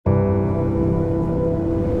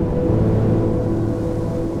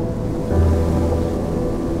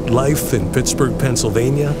Life in Pittsburgh,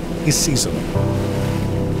 Pennsylvania is seasonal.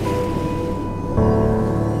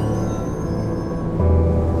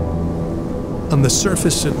 On the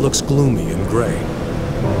surface, it looks gloomy and gray.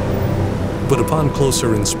 But upon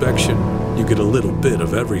closer inspection, you get a little bit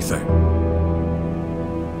of everything.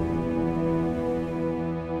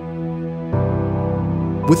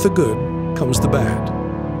 With the good comes the bad.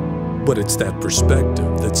 But it's that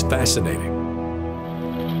perspective that's fascinating.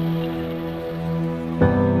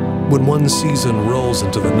 When one season rolls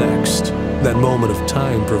into the next, that moment of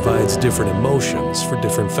time provides different emotions for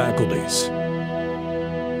different faculties.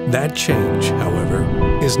 That change, however,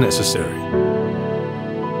 is necessary.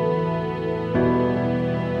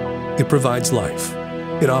 It provides life.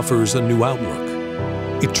 It offers a new outlook.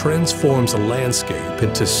 It transforms a landscape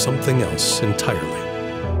into something else entirely.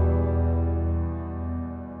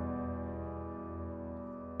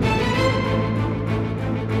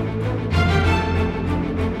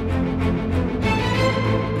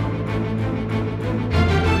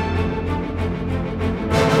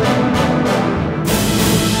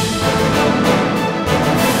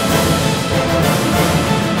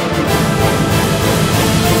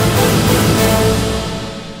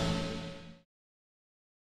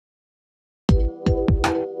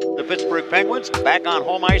 Pittsburgh Penguins back on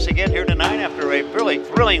home ice again here tonight after a really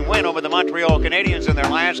thrilling win over the Montreal Canadiens in their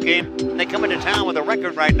last game. They come into town with a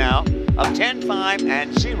record right now of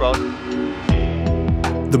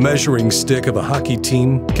 10-5-0. The measuring stick of a hockey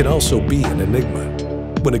team can also be an enigma.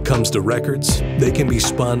 When it comes to records, they can be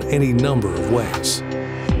spun any number of ways.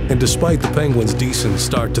 And despite the Penguins' decent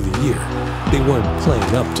start to the year, they weren't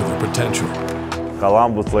playing up to their potential.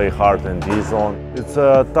 Columbus play hard in D-zone. It's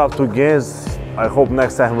tough to games. I hope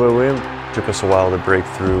next time we win. Took us a while to break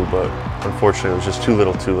through, but unfortunately it was just too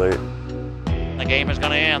little too late. The game is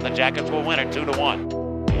going to end. The Jackets will win it 2-1.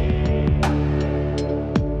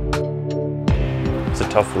 It's a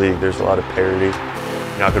tough league. There's a lot of parity.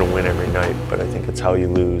 You're not going to win every night, but I think it's how you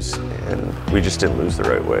lose, and we just didn't lose the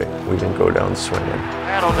right way. We didn't go down swinging.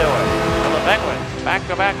 That'll do it. For the Penguins,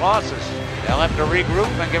 back-to-back losses. They'll have to regroup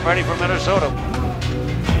and get ready for Minnesota.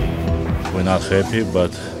 We're not happy,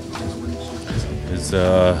 but it's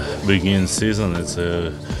a beginning season. It's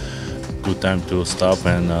a good time to stop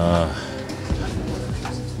and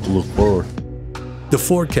look forward. The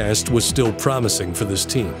forecast was still promising for this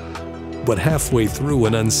team, but halfway through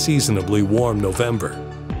an unseasonably warm November,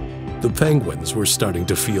 the Penguins were starting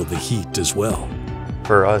to feel the heat as well.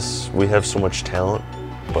 For us, we have so much talent,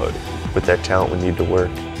 but with that talent we need to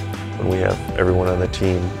work. When we have everyone on the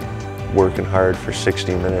team working hard for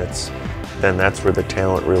 60 minutes, then that's where the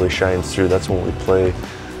talent really shines through. That's when we play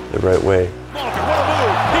the right way. He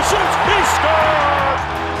shoots, he scores!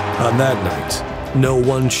 On that night, no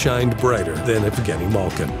one shined brighter than Evgeny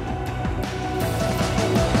Malkin.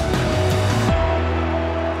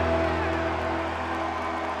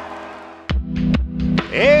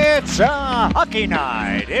 It's a hockey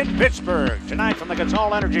night in Pittsburgh. Tonight from the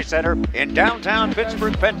Gazal Energy Center in downtown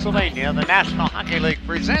Pittsburgh, Pennsylvania, the National Hockey League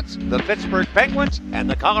presents the Pittsburgh Penguins and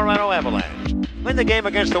the Colorado Avalanche. In the game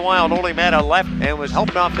against the Wild, Ole Mata left and was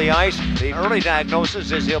helped off the ice. The early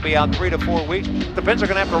diagnosis is he'll be out 3 to 4 weeks. The Pens are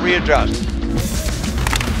going to have to readjust.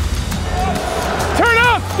 Turn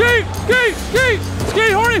up! Skate! Skate! Skate!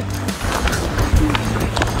 Skate, Horny!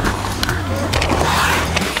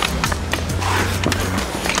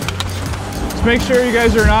 Make sure you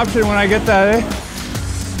guys are an option when I get that, eh?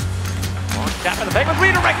 On top of the Penguins,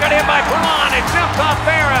 redirected in by Braun. It jumped off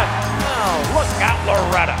Barra. Oh, look out,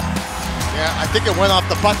 Loretta. Yeah, I think it went off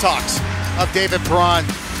the buttocks of David Braun.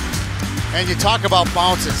 And you talk about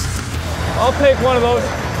bounces. I'll take one of those.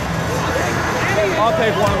 I'll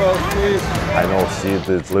take one of those, please. I know Sid,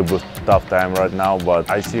 it's a little bit tough time right now, but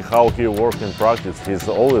I see how he works in practice. He's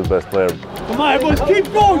always best player. Come on, boys, keep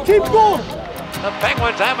going, keep going! The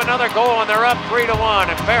Penguins have another goal, and they're up 3-1.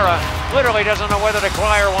 And Barra literally doesn't know whether to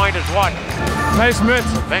cry or wind his watch. Nice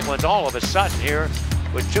mitts. The Penguins all of a sudden here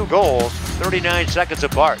with 2 goals, 39 seconds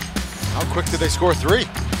apart. How quick did they score 3?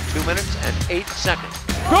 2 minutes and 8 seconds.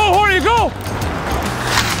 Go, Horny, go!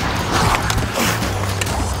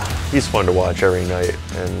 He's fun to watch every night,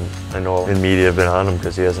 and I know in media have been on him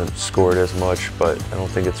because he hasn't scored as much, but I don't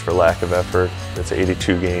think it's for lack of effort. It's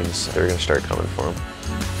 82 games. They're going to start coming for him.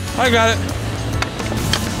 I got it.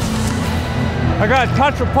 I got to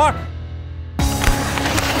touch the puck.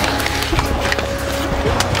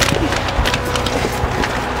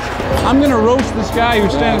 I'm going to roast this guy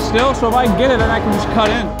who's standing still, so if I get it, then I can just cut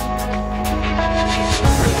in.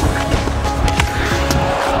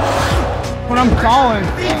 When I'm calling,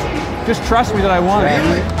 just trust me that I want it.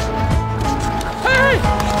 Hey!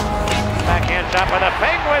 Back Backhand shot by the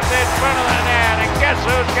Penguins in front of the net. And guess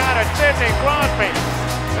who's got it? Sidney Crosby.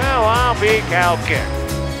 Well, I'll be cow kicked.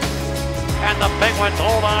 And the Penguins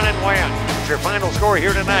hold on and win. It's your final score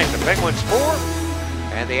here tonight. The Penguins 4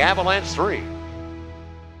 and the Avalanche 3.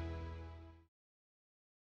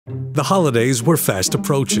 The holidays were fast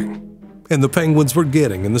approaching, and the Penguins were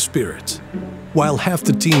getting in the spirit. While half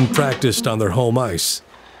the team practiced on their home ice,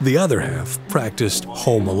 the other half practiced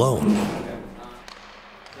home alone.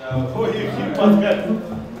 I'm the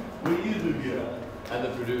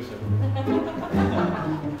producer.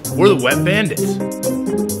 We're the Wet Bandits.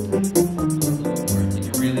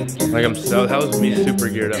 Like that was me super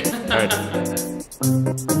geared up. All right.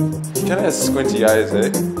 Kind of has squinty eyes, eh?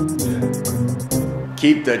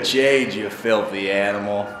 Keep the change, you filthy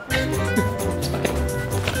animal.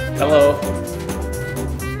 Hello.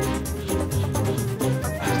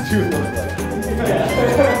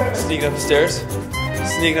 Sneaking up the stairs.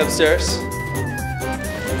 Sneaking upstairs.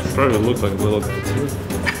 Probably look like a little bit too.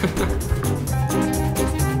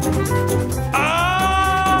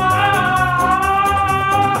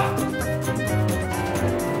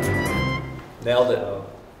 Nailed it.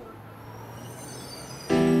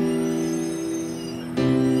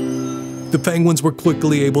 The Penguins were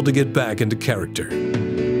quickly able to get back into character.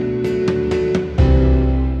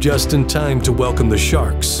 Just in time to welcome the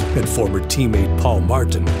Sharks and former teammate Paul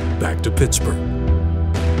Martin back to Pittsburgh.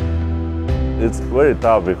 It's very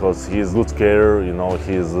tough because he's a good skater, you know,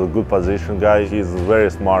 he's a good position guy, he's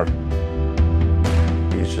very smart.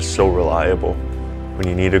 He's just so reliable. When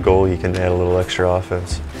you need a goal, he can add a little extra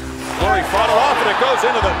offense. Fleury fought it off and it goes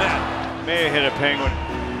into the net. May have hit a Penguin.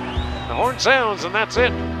 The horn sounds and that's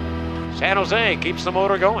it. San Jose keeps the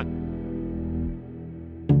motor going.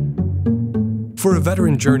 For a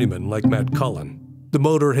veteran journeyman like Matt Cullen, the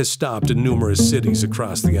motor has stopped in numerous cities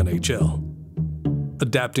across the NHL.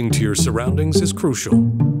 Adapting to your surroundings is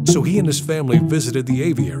crucial, so he and his family visited the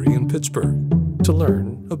aviary in Pittsburgh to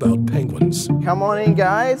learn about penguins. Come on in,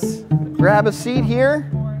 guys. Grab a seat here.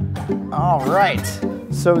 All right.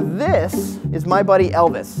 So this is my buddy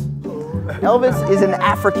Elvis. Elvis is an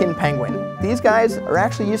African penguin. These guys are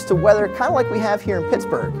actually used to weather kind of like we have here in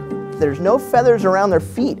Pittsburgh. There's no feathers around their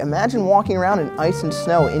feet. Imagine walking around in ice and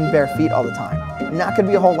snow in bare feet all the time. Not going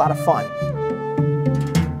to be a whole lot of fun.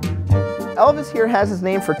 Elvis here has his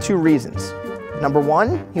name for 2 reasons. Number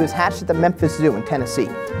 1, he was hatched at the Memphis Zoo in Tennessee.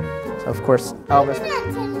 So of course, Elvis.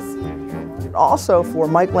 Also for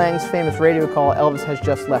Mike Lang's famous radio call, Elvis has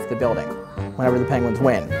just left the building whenever the Penguins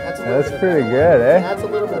win. That's pretty good, eh? That's a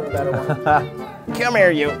little bit of a better one. Come here,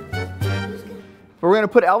 you. But we're going to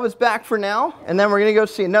put Elvis back for now, and then we're going to go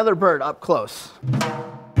see another bird up close.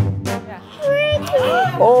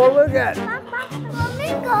 Oh, look at it.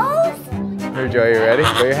 Here, Joey, you ready?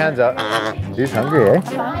 Put your hands up. He's hungry, eh?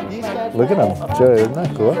 Look at him. Joey, isn't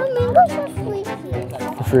that cool?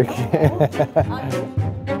 Freaky.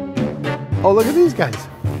 Oh, look at these guys.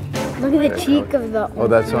 Look at the cheek of the... Oh,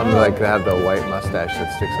 that's one like they have the white mustache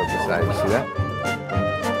that sticks up the side. You see that?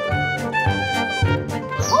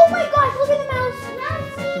 Oh my gosh, look at the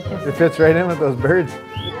mouse. It fits right in with those birds.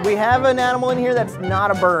 We have an animal in here that's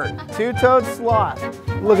not a bird. Two-toed sloth.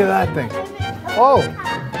 Look at that thing. Oh.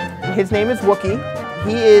 His name is Wookie.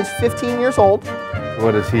 He is 15 years old.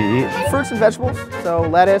 What does he eat? Fruits and vegetables. So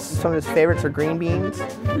lettuce, some of his favorites are green beans.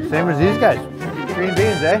 Same as these guys. Green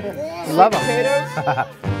beans, eh? Love them. Potatoes.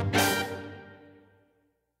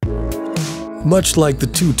 Much like the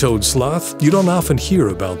two-toed sloth, you don't often hear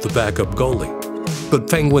about the backup goalie. But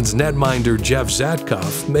Penguins netminder Jeff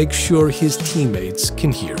Zatkoff makes sure his teammates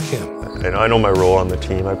can hear him. And I know my role on the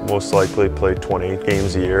team. I most likely play 20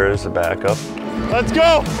 games a year as a backup. Let's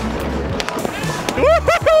go!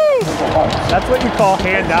 Woo-hoo-hoo! That's what you call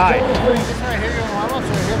hand-eye.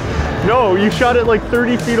 No, you shot it like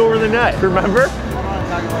 30 feet over the net, remember?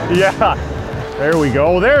 Yeah. There we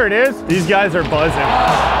go. There it is. These guys are buzzing.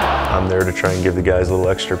 I'm there to try and give the guys a little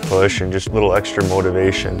extra push and just a little extra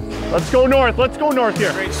motivation. Let's go north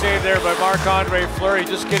here. Great save there by Marc-Andre Fleury,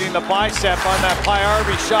 just getting the bicep on that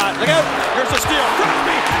Pie-Harvey shot. Look out, here's the steal.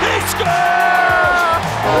 Crosby, he scores!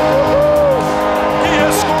 He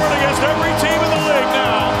has scored against every team in the league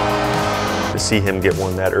now. To see him get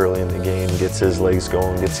one that early in the game, gets his legs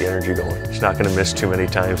going, gets the energy going. He's not going to miss too many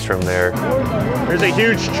times from there. There's a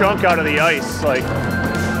huge chunk out of the ice, like,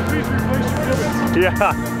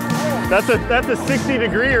 yeah. That's a 60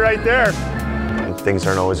 degree right there. And things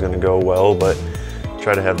aren't always going to go well, but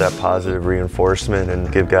try to have that positive reinforcement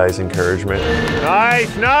and give guys encouragement.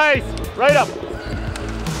 Nice, nice. Right up.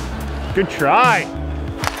 Good try.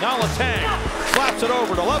 Now Letang Slaps it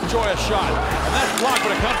over to Lovejoy, a shot. And that's blocked,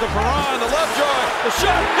 but it comes to Perron to Lovejoy. The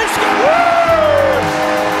shot, he scores!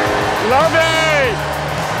 Love it!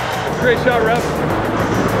 Great shot, Ref.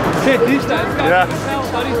 Okay, these guys got Yeah.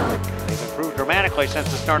 talent, buddy. They've improved dramatically since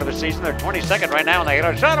the start of the season. They're 22nd right now, and they hit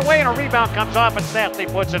a shot away, and a rebound comes off, and Stastny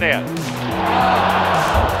puts it in.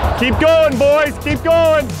 Keep going, boys. Keep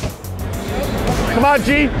going. Come on,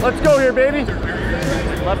 G. Let's go here, baby.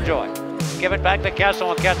 Lovejoy. Give it back to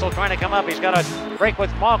Kessel, and Kessel trying to come up. He's got a break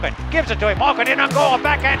with Malkin. Gives it to him. Malkin in on goal, a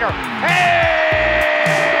backhander. Hey!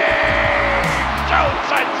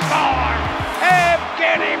 Shoots and scores!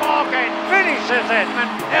 Evgeny Malkin finishes it, and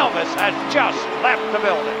Elvis has just left the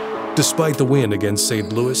building. Despite the win against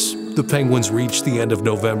St. Louis, the Penguins reached the end of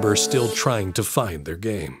November still trying to find their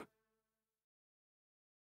game.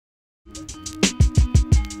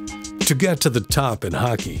 To get to the top in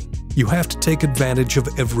hockey, you have to take advantage of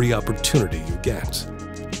every opportunity you get.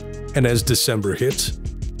 And as December hit,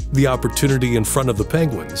 the opportunity in front of the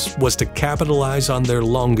Penguins was to capitalize on their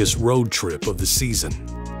longest road trip of the season.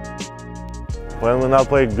 When we not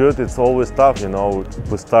play good, it's always tough, you know.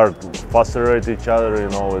 We start frustrate each other, you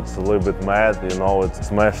know, it's a little bit mad, you know, it's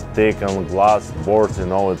smashed stick on glass, boards, you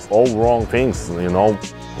know, it's all wrong things, you know.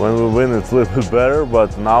 When we win, it's a little bit better,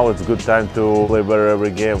 but now it's a good time to play better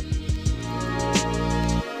every game.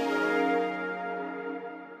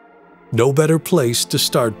 No better place to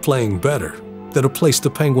start playing better than a place the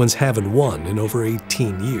Penguins haven't won in over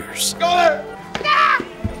 18 years. Go there!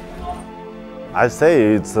 I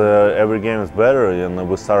say it's every game is better, and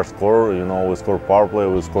we start score, you know, we score power play,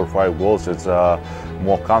 we score 5 goals, it's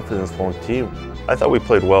more confidence from the team. I thought we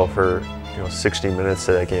played well for 60 minutes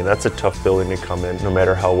of that game. That's a tough building to come in, no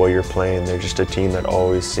matter how well you're playing. They're just a team that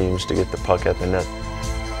always seems to get the puck at the net.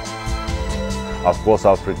 Of course,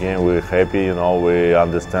 after game we're happy, you know, we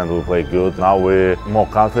understand we play good. Now we're more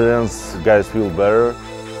confidence, guys feel better.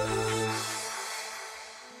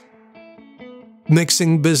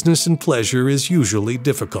 Mixing business and pleasure is usually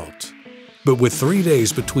difficult. But with 3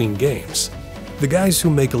 days between games, the guys who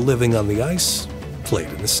make a living on the ice played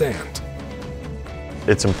in the sand.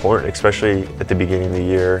 It's important, especially at the beginning of the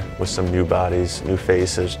year with some new bodies, new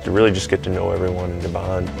faces, to really just get to know everyone and to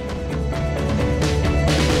bond.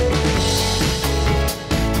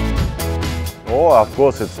 Oh, of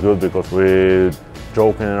course it's good because we're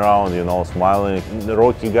joking around, you know, smiling. The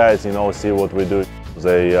rookie guys, you know, see what we do.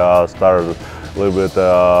 They start a little bit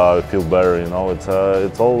feel better, you know.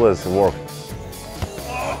 It's always work.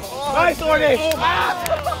 Nice, Orny!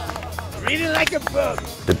 Read it like a book.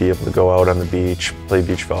 To be able to go out on the beach, play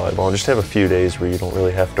beach volleyball, and just have a few days where you don't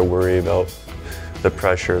really have to worry about the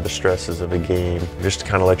pressure, the stresses of a game. Just to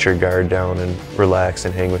kind of let your guard down and relax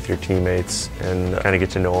and hang with your teammates and kind of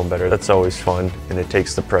get to know them better. That's always fun, and it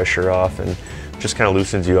takes the pressure off and just kind of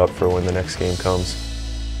loosens you up for when the next game comes.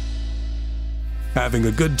 Having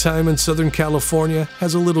a good time in Southern California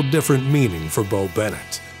has a little different meaning for Beau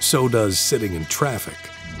Bennett. So does sitting in traffic.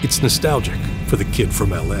 It's nostalgic for the kid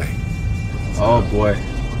from LA. Oh boy,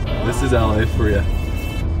 this is LA for you.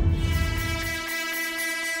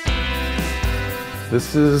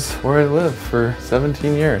 This is where I lived for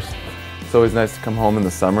 17 years. It's always nice to come home in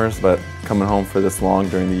the summers, but coming home for this long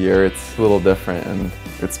during the year, it's a little different and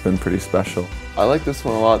it's been pretty special. I like this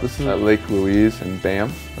one a lot. This is at Lake Louise in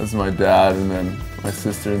Banff. This is my dad and then my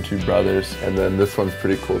sister and 2 brothers. And then this one's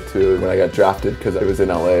pretty cool too. When I got drafted, because I was in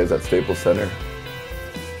LA, I was at Staples Center.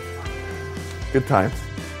 Good times.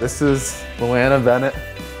 This is Luana Bennett.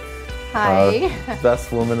 Hi.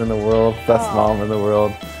 Best woman in the world, best mom in the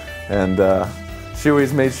world. And she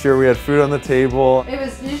always made sure we had food on the table. It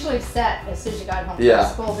was usually set as soon as you got home Yeah.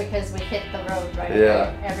 from school because we hit the road right Yeah.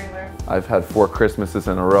 away, everywhere. I've had 4 Christmases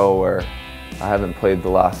in a row where I haven't played the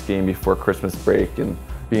last game before Christmas break, and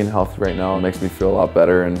being healthy right now makes me feel a lot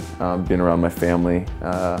better, and being around my family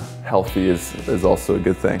healthy is also a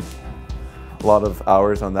good thing. A lot of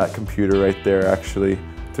hours on that computer right there actually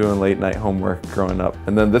doing late night homework growing up.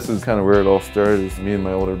 And then this is kind of where it all started. It was me and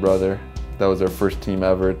my older brother. That was our first team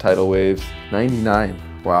ever, Tidal Waves. 99,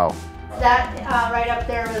 wow. That right up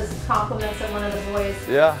there was compliments of one of the boys.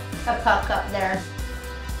 Yeah. A puck up there.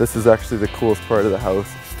 This is actually the coolest part of the house.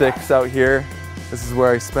 Sticks out here. This is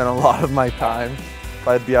where I spent a lot of my time.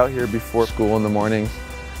 I'd be out here before school in the morning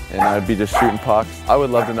and I'd be just shooting pucks. I would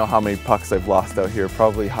love to know how many pucks I've lost out here,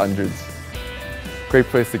 probably hundreds. Great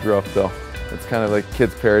place to grow up though. It's kind of like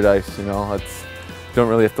kid's paradise, you know. You don't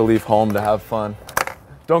really have to leave home to have fun.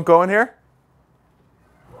 Don't go in here?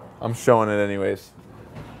 I'm showing it anyways.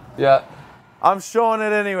 Yeah, I'm showing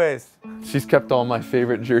it anyways. She's kept all my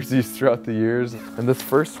favorite jerseys throughout the years. And this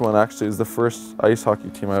first one actually is the first ice hockey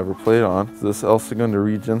team I ever played on. This El Segundo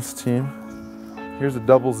Regents team. Here's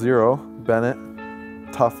a 00,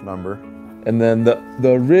 Bennett, tough number. And then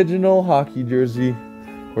the original hockey jersey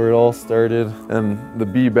where it all started, and the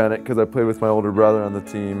B Bennett because I played with my older brother on the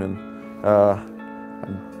team, and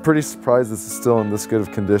I'm pretty surprised this is still in this good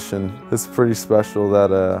of condition. It's pretty special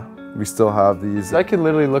that we still have these. I can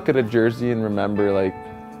literally look at a jersey and remember like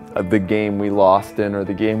the game we lost in or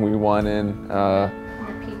the game we won in. The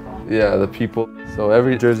people. Yeah, the people. So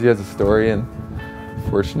every jersey has a story, and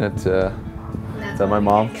fortunate that my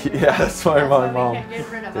mom, yeah, that's why my mom,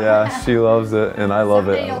 yeah, she loves it and I love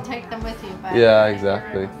it. Someday you'll take them with you. But yeah,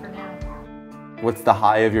 exactly. What's the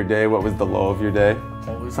high of your day? What was the low of your day?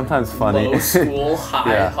 Sometimes funny. Low school,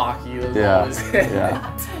 high yeah. hockey was always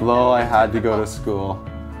yeah. Low, I had to go to school.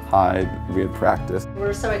 High, we had practice.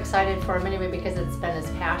 We're so excited for him anyway because it's been his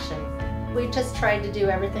passion. We just tried to do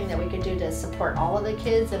everything that we could do to support all of the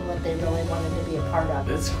kids and what they really wanted to be a part of.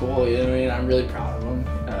 It's cool, you know what I mean? I'm really proud of him.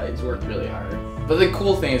 He's worked really hard. But the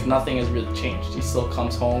cool thing is nothing has really changed. He still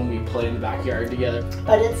comes home, we play in the backyard together.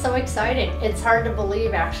 But it's so exciting. It's hard to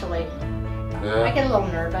believe, actually. Yeah. I get a little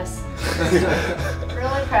nervous.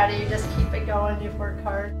 Really proud of you. Just keep it going. You've worked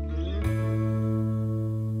hard.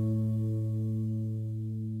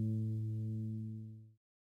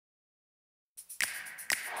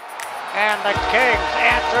 And the Kings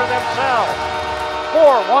answer themselves.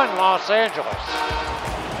 4-1 Los Angeles.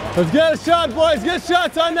 Let's get a shot, boys. Get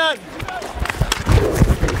shots on that.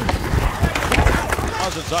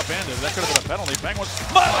 Cousins upended. That could have been a penalty. Penguins.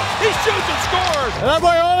 He shoots and scores. And that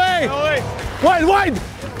boy, Ole. Wide, wide.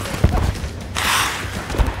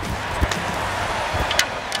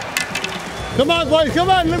 Come on, boys. Come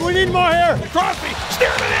on. We need more here. Crosby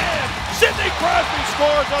steered it in. Sidney Crosby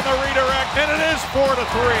scores on the redirect, and it is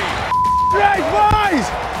 4-3. Right, boys!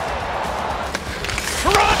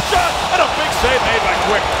 Toronto shot and a big save made by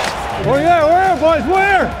Quick. Where, boys?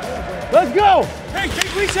 Where? Let's go! Hey,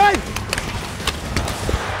 take lead side!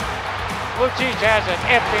 Lucic has an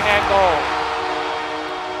empty net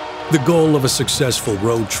goal. The goal of a successful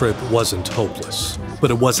road trip wasn't hopeless,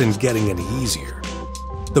 but it wasn't getting any easier.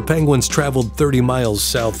 The Penguins traveled 30 miles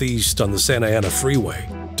southeast on the Santa Ana Freeway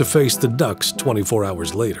to face the Ducks 24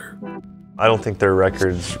 hours later. I don't think their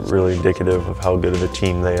record's really indicative of how good of a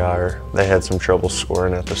team they are. They had some trouble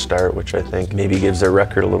scoring at the start, which I think maybe gives their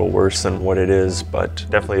record a little worse than what it is, but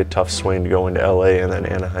definitely a tough swing to go into LA and then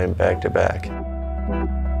Anaheim back-to-back.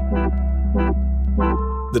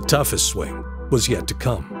 The toughest swing was yet to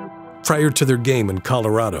come. Prior to their game in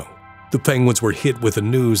Colorado, the Penguins were hit with the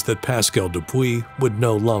news that Pascal Dupuis would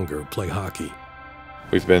no longer play hockey.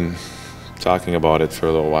 We've been talking about it for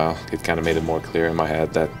a little while. It kind of made it more clear in my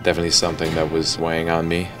head that definitely something that was weighing on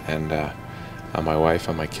me and on my wife,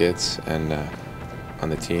 on my kids, and on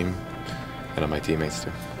the team, and on my teammates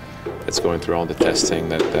too. It's going through all the testing,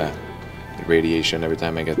 that radiation every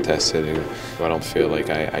time I get tested. I don't feel like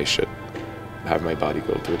I should have my body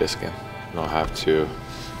go through this again. I'll have to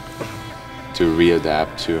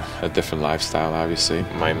readapt to a different lifestyle, obviously.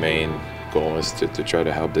 My main goal is to try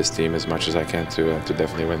to help this team as much as I can to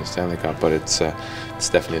definitely win the Stanley Cup, but it's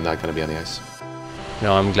definitely not going to be on the ice. You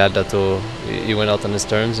know, I'm glad that he went out on his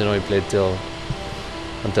terms. You know, he played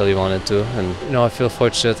until he wanted to, and you know, I feel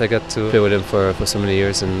fortunate I got to play with him for so many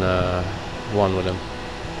years and won with him.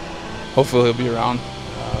 Hopefully he'll be around.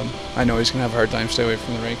 I know he's going to have a hard time staying away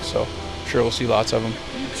from the rink, so I'm sure we'll see lots of him.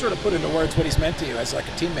 You sort of put into words what he's meant to you as like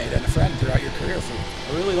a teammate and a friend throughout your career for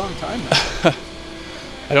a really long time now.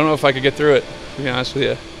 I don't know if I could get through it, to be honest with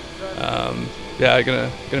you. Yeah, I'm gonna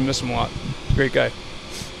miss him a lot. Great guy.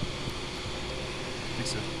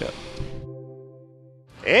 Thanks, sir.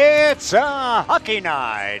 Yeah. It's a hockey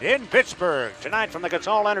night in Pittsburgh. Tonight from the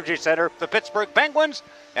Gazal Energy Center, the Pittsburgh Penguins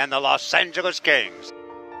and the Los Angeles Kings.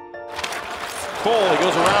 Cole, he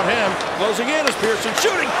goes around him, closing in as Pearson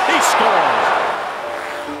shooting, he scores!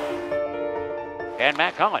 And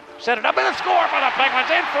Matt Cullen set it up and a score for the Penguins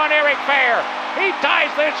in front, Eric Fair. He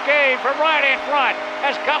ties this game from right in front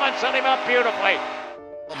as Cullen set him up beautifully.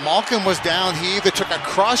 Malkin was down. He either took a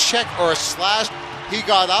cross check or a slash. He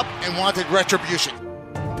got up and wanted retribution.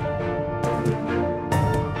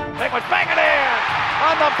 Penguins bang it in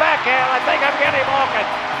on the backhand. I think Evgeny Malkin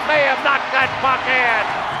may have knocked that puck in.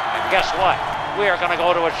 And guess what? We are going to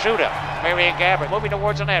go to a shootout. Marian Gaborik moving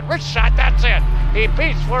towards the net. Rich shot, that's it. He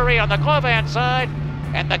beats Fleury on the glove hand side,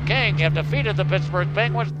 and the Kings have defeated the Pittsburgh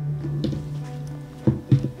Penguins.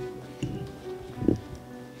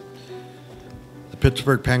 The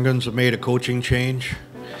Pittsburgh Penguins have made a coaching change.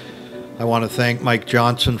 I want to thank Mike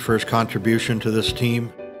Johnson for his contribution to this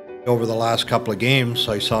team. Over the last couple of games,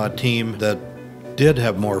 I saw a team that did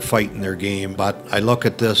have more fight in their game, but I look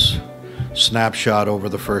at this snapshot over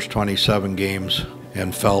the first 27 games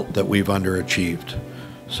and felt that we've underachieved.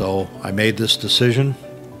 So I made this decision.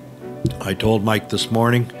 I told Mike this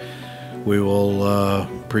morning, we will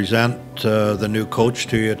present the new coach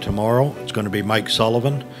to you tomorrow. It's going to be Mike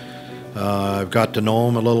Sullivan. I've got to know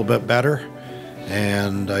him a little bit better,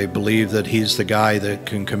 and I believe that he's the guy that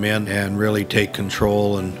can come in and really take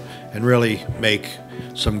control and really make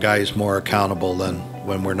some guys more accountable than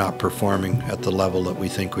when we're not performing at the level that we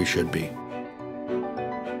think we should be.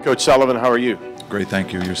 Coach Sullivan, how are you? Great,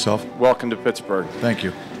 thank you. Yourself? Welcome to Pittsburgh. Thank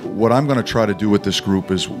you. What I'm going to try to do with this group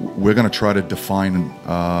is we're going to try to define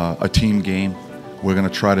a team game. We're going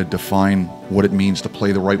to try to define what it means to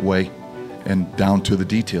play the right way and down to the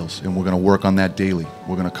details, and we're going to work on that daily.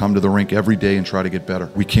 We're going to come to the rink every day and try to get better.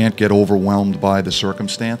 We can't get overwhelmed by the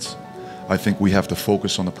circumstance. I think we have to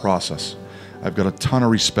focus on the process. I've got a ton of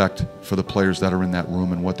respect for the players that are in that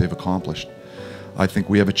room and what they've accomplished. I think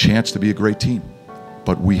we have a chance to be a great team,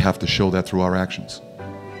 but we have to show that through our actions.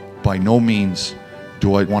 By no means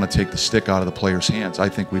do I want to take the stick out of the players' hands. I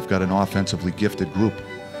think we've got an offensively gifted group,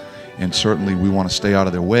 and certainly we want to stay out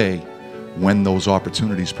of their way when those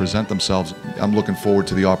opportunities present themselves. I'm looking forward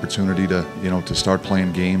to the opportunity to, to start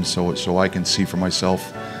playing games so I can see for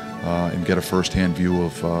myself and get a first-hand view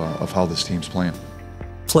of how this team's playing.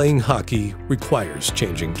 Playing hockey requires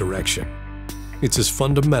changing direction. It's as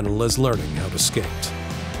fundamental as learning how to skate.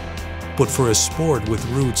 But for a sport with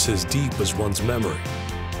roots as deep as one's memory,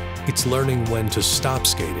 it's learning when to stop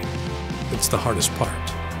skating. It's the hardest part.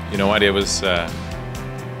 You know what? It was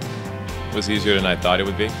easier than I thought it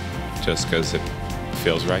would be, just because it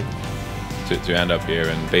feels right to end up here.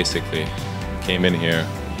 And basically came in here,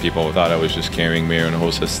 people thought I was just carrying me and a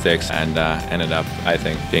host of sticks, and ended up, I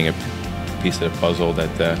think, being a piece of the puzzle that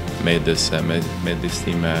made this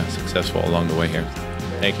team successful along the way here.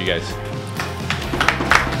 Thank you, guys.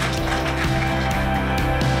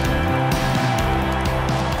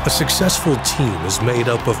 A successful team is made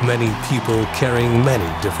up of many people carrying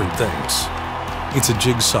many different things. It's a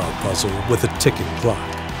jigsaw puzzle with a ticking clock.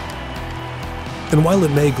 And while it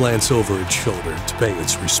may glance over its shoulder to pay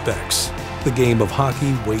its respects, the game of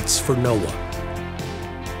hockey waits for no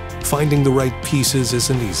one. Finding the right pieces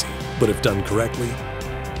isn't easy, but if done correctly,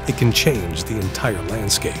 it can change the entire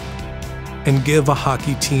landscape and give a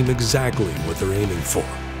hockey team exactly what they're aiming for: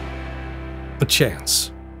 a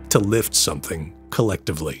chance to lift something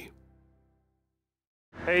collectively.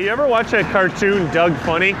 Hey, you ever watch that cartoon Doug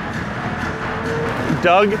Funny?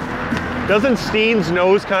 Doug? Doesn't Steen's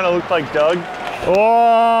nose kind of look like Doug?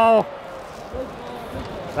 Oh!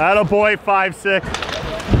 Attaboy, 5'6".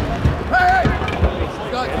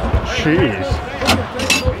 Jeez.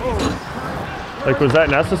 Like, was that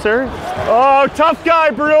necessary? Oh, tough guy,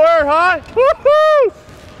 Brewer, huh? Woohoo!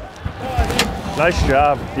 Nice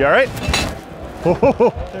job. You all right?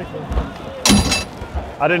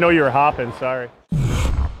 I didn't know you were hopping, sorry.